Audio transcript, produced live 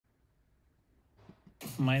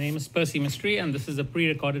My name is Percy Mystery, and this is a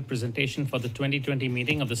pre-recorded presentation for the 2020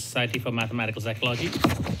 meeting of the Society for Mathematical Psychology.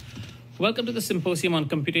 Welcome to the Symposium on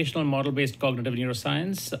Computational Model-Based Cognitive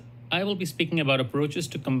Neuroscience. I will be speaking about approaches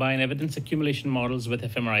to combine evidence accumulation models with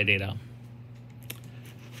fMRI data.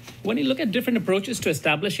 When you look at different approaches to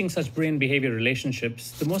establishing such brain behavior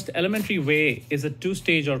relationships, the most elementary way is a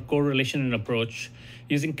two-stage or correlation approach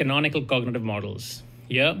using canonical cognitive models.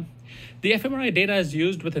 Here, the fMRI data is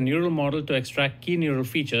used with a neural model to extract key neural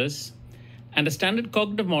features, and a standard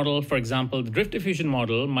cognitive model, for example, the drift diffusion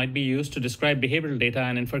model, might be used to describe behavioral data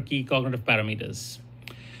and infer key cognitive parameters.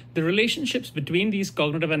 The relationships between these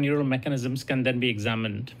cognitive and neural mechanisms can then be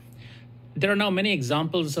examined. There are now many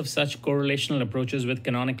examples of such correlational approaches with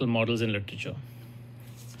canonical models in literature.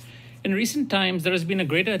 In recent times, there has been a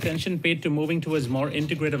greater attention paid to moving towards more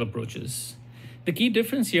integrative approaches. The key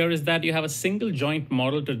difference here is that you have a single joint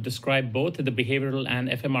model to describe both the behavioral and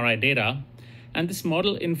fMRI data, and this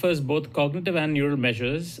model infers both cognitive and neural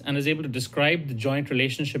measures and is able to describe the joint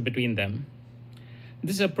relationship between them.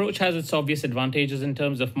 This approach has its obvious advantages in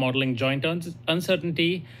terms of modeling joint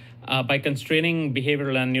uncertainty by constraining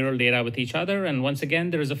behavioral and neural data with each other, and once again,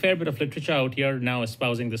 there is a fair bit of literature out here now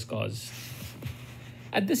espousing this cause.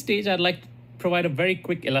 At this stage, I'd like to provide a very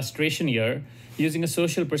quick illustration here using a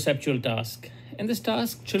social perceptual task. In this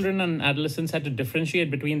task, children and adolescents had to differentiate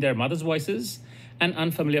between their mother's voices and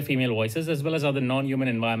unfamiliar female voices, as well as other non-human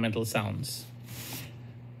environmental sounds.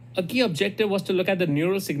 A key objective was to look at the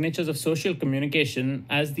neural signatures of social communication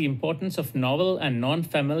as the importance of novel and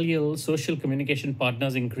non-familial social communication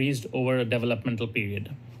partners increased over a developmental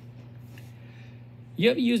period.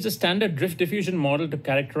 Here we used a standard drift diffusion model to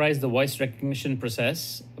characterize the voice recognition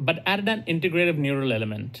process, but added an integrative neural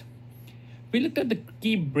element. We looked at the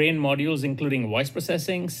key brain modules, including voice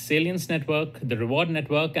processing, salience network, the reward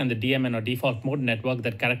network, and the DMN or default mode network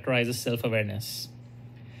that characterizes self-awareness.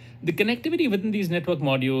 The connectivity within these network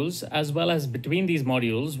modules, as well as between these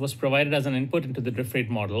modules, was provided as an input into the drift rate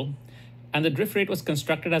model, and the drift rate was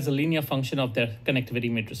constructed as a linear function of their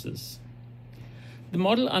connectivity matrices. The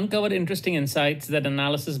model uncovered interesting insights that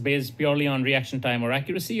analysis based purely on reaction time or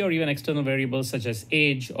accuracy, or even external variables such as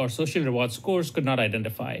age or social reward scores, could not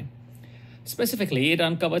identify. Specifically, it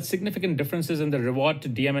uncovered significant differences in the reward to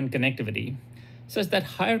DMN connectivity, such that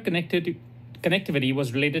higher connectivity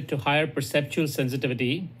was related to higher perceptual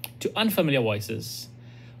sensitivity to unfamiliar voices,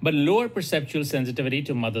 but lower perceptual sensitivity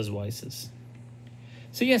to mother's voices.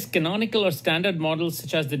 So yes, canonical or standard models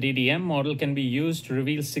such as the DDM model can be used to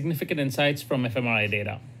reveal significant insights from fMRI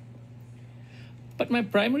data. But my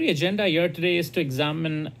primary agenda here today is to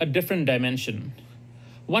examine a different dimension,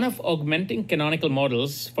 one of augmenting canonical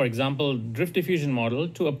models, for example, drift diffusion model,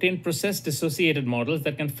 to obtain process-dissociated models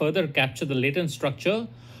that can further capture the latent structure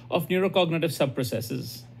of neuro-cognitive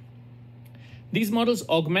subprocesses. These models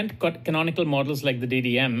augment canonical models like the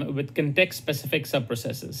DDM with context-specific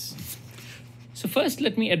subprocesses. So first,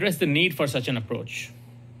 let me address the need for such an approach.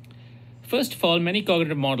 First of all, many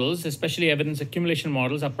cognitive models, especially evidence accumulation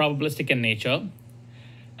models, are probabilistic in nature,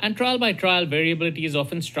 and trial-by-trial variability is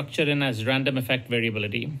often structured in as random effect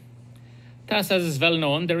variability. Thus, as is well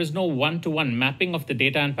known, there is no one-to-one mapping of the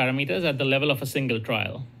data and parameters at the level of a single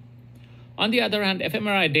trial. On the other hand,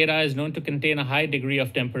 fMRI data is known to contain a high degree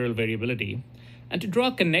of temporal variability, and to draw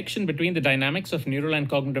a connection between the dynamics of neural and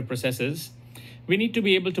cognitive processes, we need to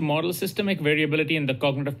be able to model systemic variability in the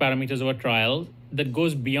cognitive parameters of a trial that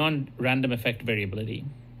goes beyond random effect variability.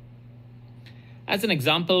 As an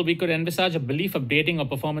example, we could envisage a belief updating or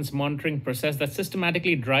performance monitoring process that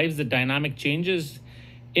systematically drives the dynamic changes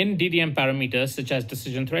in DDM parameters such as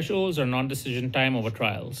decision thresholds or non-decision time over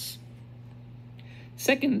trials.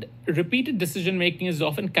 Second, repeated decision-making is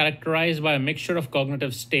often characterized by a mixture of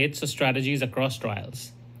cognitive states or strategies across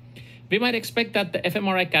trials. We might expect that the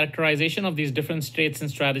fMRI characterization of these different states and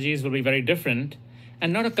strategies will be very different,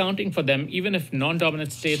 and not accounting for them, even if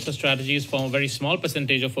non-dominant states or strategies form a very small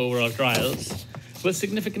percentage of overall trials, will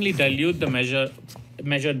significantly dilute the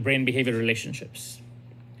measured brain behavior relationships.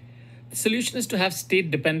 The solution is to have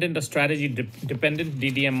state-dependent or strategy-dependent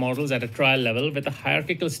DDM models at a trial level with a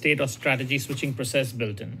hierarchical state or strategy switching process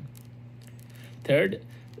built in. Third,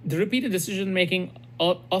 the repeated decision-making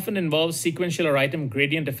often involves sequential or item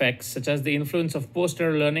gradient effects, such as the influence of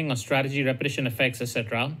post-error learning or strategy repetition effects,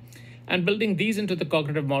 etc., and building these into the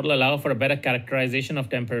cognitive model allow for a better characterization of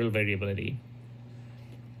temporal variability.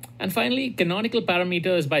 And finally, canonical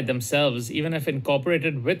parameters by themselves, even if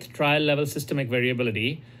incorporated with trial-level systemic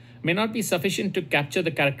variability, may not be sufficient to capture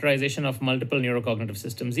the characterization of multiple neurocognitive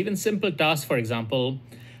systems. Even simple tasks, for example,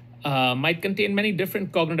 might contain many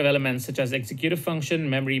different cognitive elements such as executive function,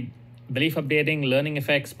 memory, belief updating, learning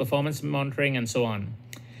effects, performance monitoring, and so on.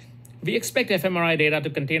 We expect fMRI data to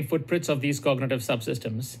contain footprints of these cognitive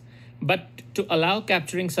subsystems, but to allow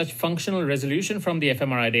capturing such functional resolution from the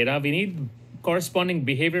fMRI data, we need corresponding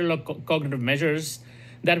behavioral or cognitive measures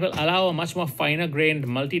that will allow a much more finer-grained,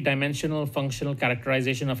 multi-dimensional functional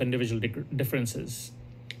characterization of individual differences.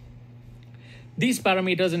 These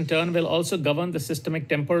parameters, in turn, will also govern the systemic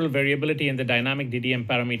temporal variability in the dynamic DDM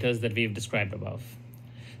parameters that we've described above.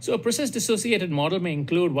 So a process-dissociated model may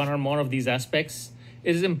include one or more of these aspects.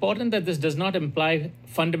 It is important that this does not imply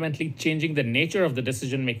fundamentally changing the nature of the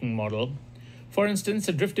decision-making model. For instance,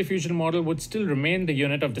 a drift diffusion model would still remain the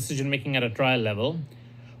unit of decision-making at a trial level.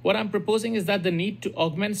 What I'm proposing is that the need to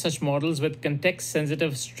augment such models with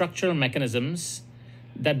context-sensitive structural mechanisms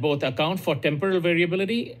that both account for temporal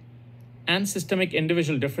variability and systemic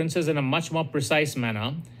individual differences in a much more precise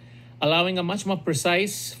manner, allowing a much more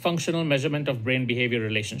precise functional measurement of brain behavior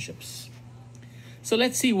relationships. So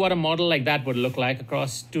let's see what a model like that would look like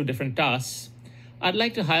across two different tasks. I'd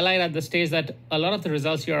like to highlight at this stage that a lot of the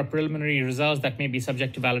results here are preliminary results that may be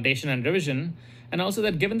subject to validation and revision, and also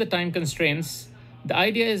that given the time constraints, the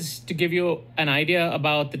idea is to give you an idea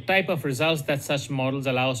about the type of results that such models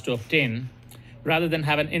allow us to obtain, rather than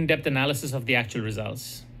have an in-depth analysis of the actual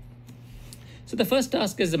results. So the first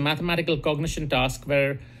task is a mathematical cognition task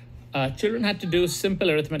where children had to do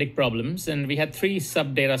simple arithmetic problems, and we had 3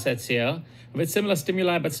 sub-data sets here with similar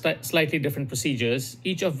stimuli but slightly different procedures,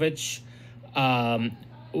 each of which,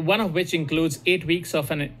 one of which includes 8 weeks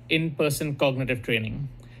of an in-person cognitive training.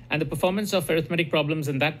 And the performance of arithmetic problems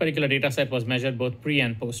in that particular data set was measured both pre-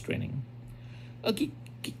 and post-training. A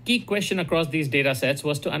key question across these data sets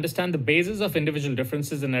was to understand the basis of individual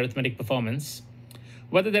differences in arithmetic performance,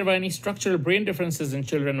 whether there were any structural brain differences in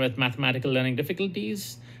children with mathematical learning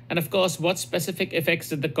difficulties, and of course, what specific effects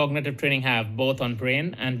did the cognitive training have, both on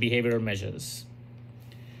brain and behavioral measures.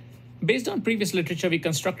 Based on previous literature, we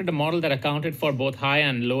constructed a model that accounted for both high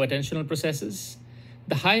and low attentional processes.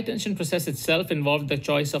 The high attention process itself involved the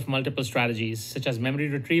choice of multiple strategies, such as memory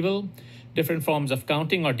retrieval, different forms of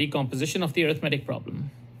counting, or decomposition of the arithmetic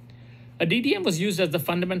problem. A DDM was used as the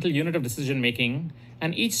fundamental unit of decision-making,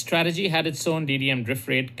 and each strategy had its own DDM drift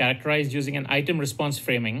rate characterized using an item response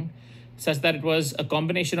framing, such that it was a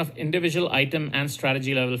combination of individual item and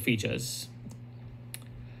strategy level features.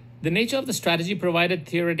 The nature of the strategy provided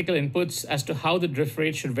theoretical inputs as to how the drift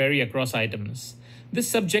rate should vary across items. This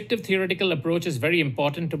subjective theoretical approach is very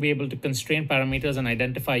important to be able to constrain parameters and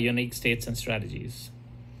identify unique states and strategies.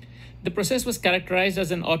 The process was characterized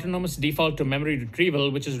as an autonomous default to memory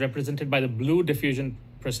retrieval, which is represented by the blue diffusion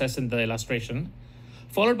process in the illustration,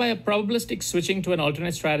 followed by a probabilistic switching to an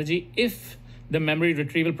alternate strategy if the memory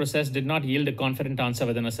retrieval process did not yield a confident answer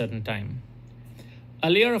within a certain time. A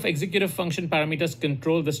layer of executive function parameters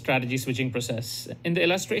control the strategy switching process. In the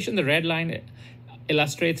illustration, the red line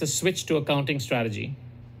illustrates a switch to a counting strategy.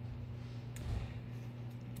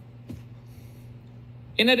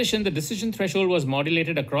 In addition, the decision threshold was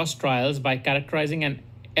modulated across trials by characterizing an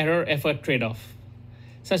error-effort trade-off,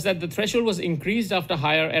 such that the threshold was increased after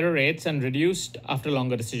higher error rates and reduced after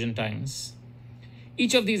longer decision times.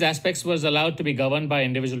 Each of these aspects was allowed to be governed by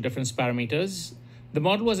individual difference parameters. The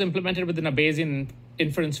model was implemented within a Bayesian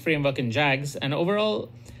inference framework in JAGS, and overall,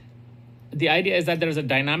 the idea is that there is a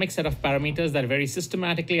dynamic set of parameters that vary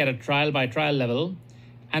systematically at a trial-by-trial level,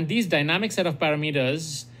 and these dynamic set of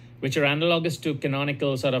parameters, which are analogous to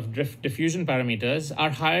canonical sort of drift diffusion parameters,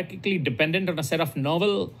 are hierarchically dependent on a set of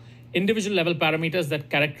novel individual level parameters that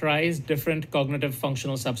characterize different cognitive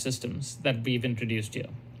functional subsystems that we've introduced here.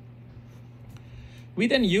 We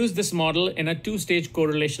then use this model in a 2-stage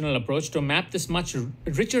correlational approach to map this much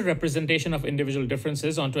richer representation of individual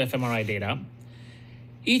differences onto fMRI data,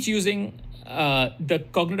 each using the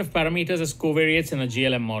cognitive parameters as covariates in a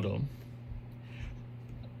GLM model.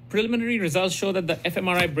 Preliminary results show that the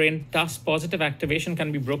fMRI brain task-positive activation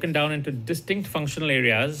can be broken down into distinct functional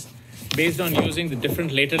areas based on using the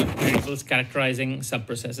different latent variables characterizing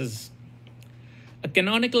subprocesses. A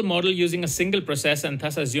canonical model using a single process and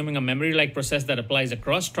thus assuming a memory-like process that applies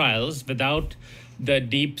across trials without the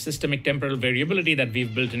deep systemic temporal variability that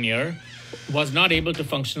we've built in here was not able to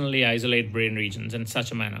functionally isolate brain regions in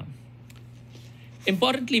such a manner.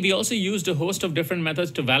 Importantly, we also used a host of different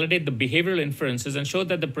methods to validate the behavioral inferences and showed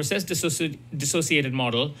that the process-dissociated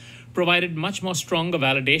model provided much more stronger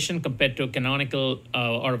validation compared to a canonical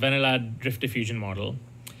or vanilla drift diffusion model.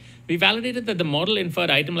 We validated that the model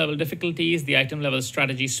inferred item-level difficulties, the item-level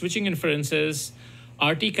strategy switching inferences,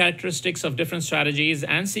 RT characteristics of different strategies,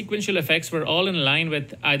 and sequential effects were all in line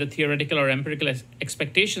with either theoretical or empirical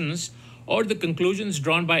expectations, or the conclusions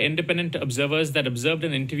drawn by independent observers that observed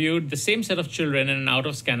and interviewed the same set of children in an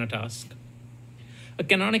out-of-scanner task. A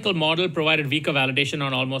canonical model provided weaker validation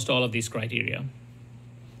on almost all of these criteria.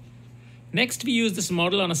 Next, we use this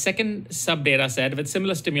model on a second sub-data set with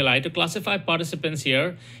similar stimuli to classify participants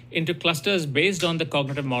here into clusters based on the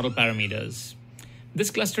cognitive model parameters. This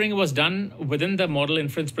clustering was done within the model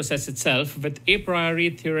inference process itself with a priori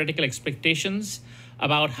theoretical expectations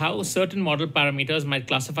about how certain model parameters might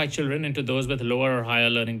classify children into those with lower or higher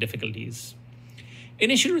learning difficulties.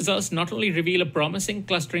 Initial results not only reveal a promising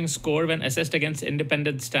clustering score when assessed against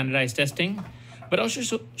independent standardized testing, but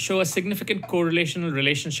also show a significant correlational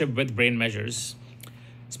relationship with brain measures.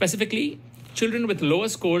 Specifically, children with lower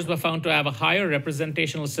scores were found to have a higher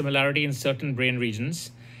representational similarity in certain brain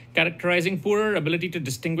regions, characterizing poorer ability to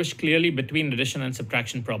distinguish clearly between addition and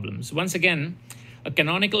subtraction problems. Once again, a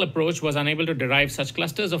canonical approach was unable to derive such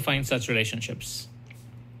clusters or find such relationships.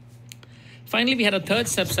 Finally, we had a third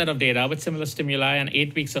subset of data with similar stimuli and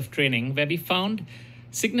 8 weeks of training, where we found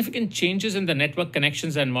significant changes in the network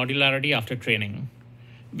connections and modularity after training.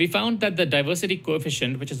 We found that the diversity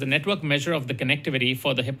coefficient, which is the network measure of the connectivity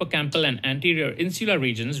for the hippocampal and anterior insular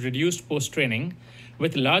regions, reduced post-training,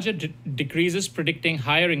 with larger decreases predicting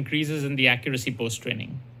higher increases in the accuracy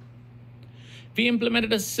post-training. We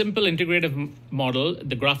implemented a simple integrative model.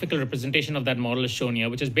 The graphical representation of that model is shown here,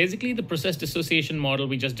 which is basically the process dissociation model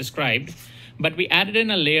we just described, but we added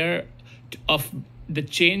in a layer of the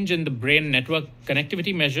change in the brain network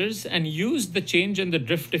connectivity measures and used the change in the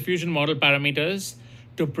drift diffusion model parameters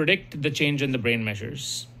to predict the change in the brain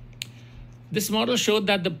measures. This model showed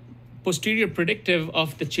that the posterior predictive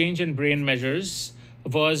of the change in brain measures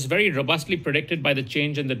was very robustly predicted by the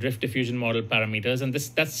change in the drift diffusion model parameters, and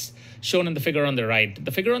that's shown in the figure on the right. The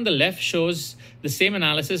figure on the left shows the same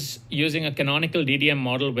analysis using a canonical DDM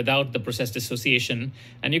model without the process dissociation,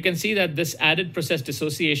 and you can see that this added process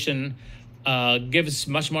dissociation gives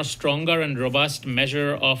much more stronger and robust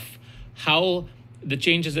measure of how the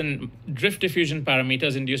changes in drift diffusion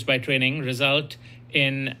parameters induced by training result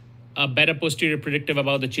in a better posterior predictive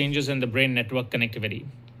about the changes in the brain network connectivity.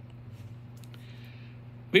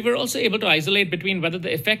 We were also able to isolate between whether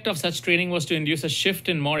the effect of such training was to induce a shift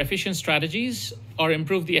in more efficient strategies or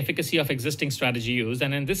improve the efficacy of existing strategy use.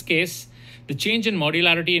 And in this case, the change in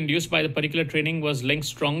modularity induced by the particular training was linked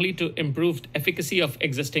strongly to improved efficacy of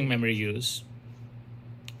existing memory use.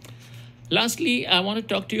 Lastly, I want to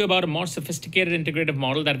talk to you about a more sophisticated integrative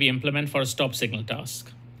model that we implement for a stop signal task.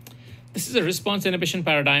 This is a response inhibition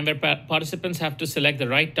paradigm where participants have to select the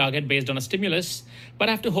right target based on a stimulus, but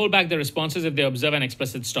have to hold back their responses if they observe an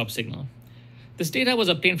explicit stop signal. This data was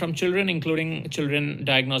obtained from children, including children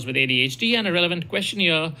diagnosed with ADHD, and a relevant question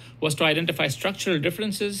here was to identify structural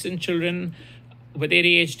differences in children with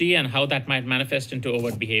ADHD and how that might manifest into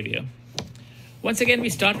overt behavior. Once again, we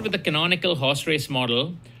started with the canonical horse race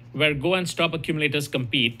model, where go and stop accumulators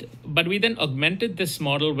compete, but we then augmented this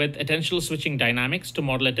model with attentional switching dynamics to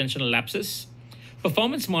model attentional lapses,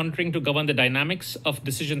 performance monitoring to govern the dynamics of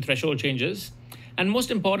decision threshold changes, and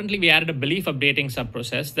most importantly, we added a belief updating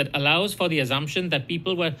subprocess that allows for the assumption that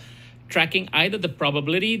people were tracking either the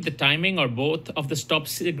probability, the timing, or both of the stop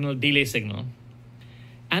signal delay signal,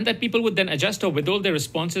 and that people would then adjust or withhold their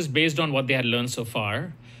responses based on what they had learned so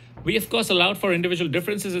far. We, of course, allowed for individual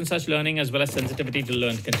differences in such learning as well as sensitivity to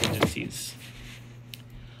learned contingencies.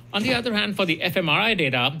 On the other hand, for the fMRI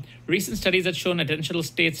data, recent studies have shown attentional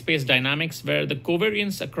state space dynamics where the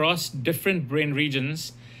covariance across different brain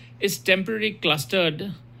regions is temporarily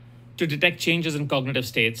clustered to detect changes in cognitive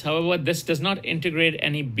states. However, this does not integrate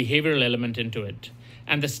any behavioral element into it,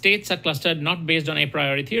 and the states are clustered not based on a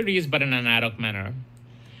priori theories, but in an ad hoc manner.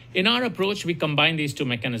 In our approach, we combined these two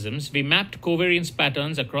mechanisms. We mapped covariance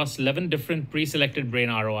patterns across 11 different pre-selected brain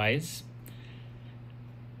ROIs,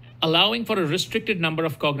 allowing for a restricted number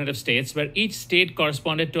of cognitive states where each state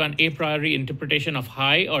corresponded to an a priori interpretation of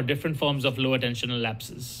high or different forms of low attentional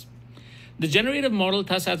lapses. The generative model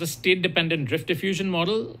thus has a state-dependent drift diffusion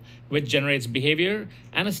model, which generates behavior,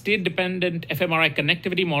 and a state-dependent fMRI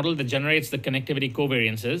connectivity model that generates the connectivity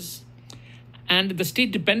covariances. And the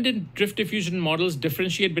state-dependent drift diffusion models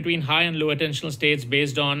differentiate between high and low attentional states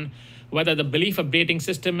based on whether the belief updating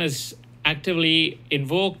system is actively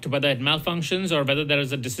invoked, whether it malfunctions, or whether there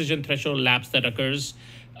is a decision threshold lapse that occurs,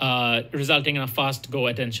 resulting in a fast go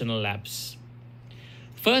attentional lapse.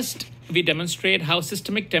 First, we demonstrate how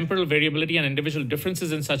systemic temporal variability and individual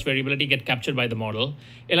differences in such variability get captured by the model,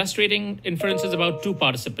 illustrating inferences about two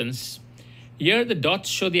participants. Here, the dots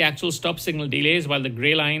show the actual stop signal delays, while the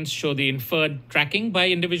gray lines show the inferred tracking by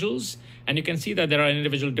individuals. And you can see that there are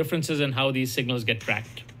individual differences in how these signals get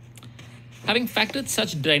tracked. Having factored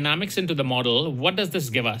such dynamics into the model, what does this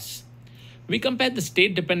give us? We compared the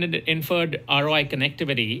state-dependent inferred ROI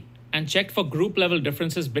connectivity and checked for group-level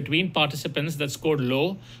differences between participants that scored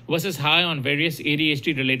low versus high on various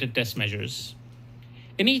ADHD-related test measures.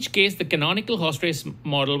 In each case, the canonical horse race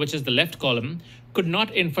model, which is the left column, could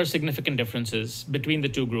not infer significant differences between the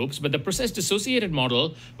two groups, but the process-dissociated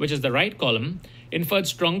model, which is the right column, inferred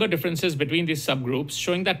stronger differences between these subgroups,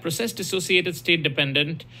 showing that process-dissociated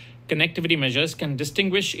state-dependent connectivity measures can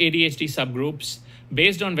distinguish ADHD subgroups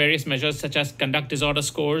based on various measures such as conduct disorder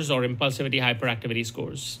scores or impulsivity hyperactivity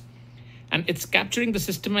scores. And it's capturing the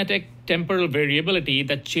systematic temporal variability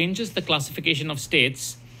that changes the classification of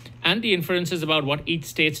states and the inferences about what each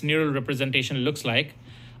state's neural representation looks like,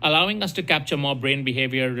 allowing us to capture more brain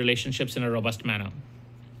behavior relationships in a robust manner.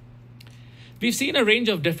 We've seen a range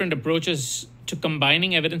of different approaches to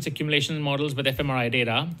combining evidence accumulation models with fMRI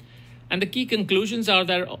data, and the key conclusions are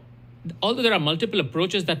that although there are multiple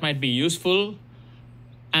approaches that might be useful,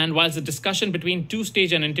 and whilst the discussion between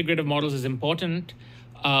two-stage and integrative models is important,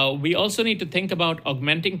 we also need to think about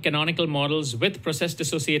augmenting canonical models with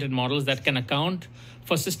process-dissociated models that can account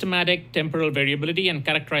for systematic temporal variability and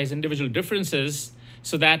characterize individual differences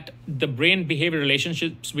so that the brain behavior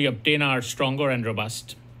relationships we obtain are stronger and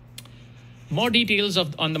robust. More details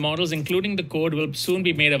on the models, including the code, will soon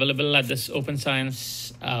be made available at this Open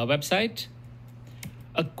Science website.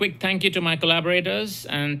 A quick thank you to my collaborators,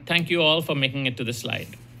 and thank you all for making it to this slide.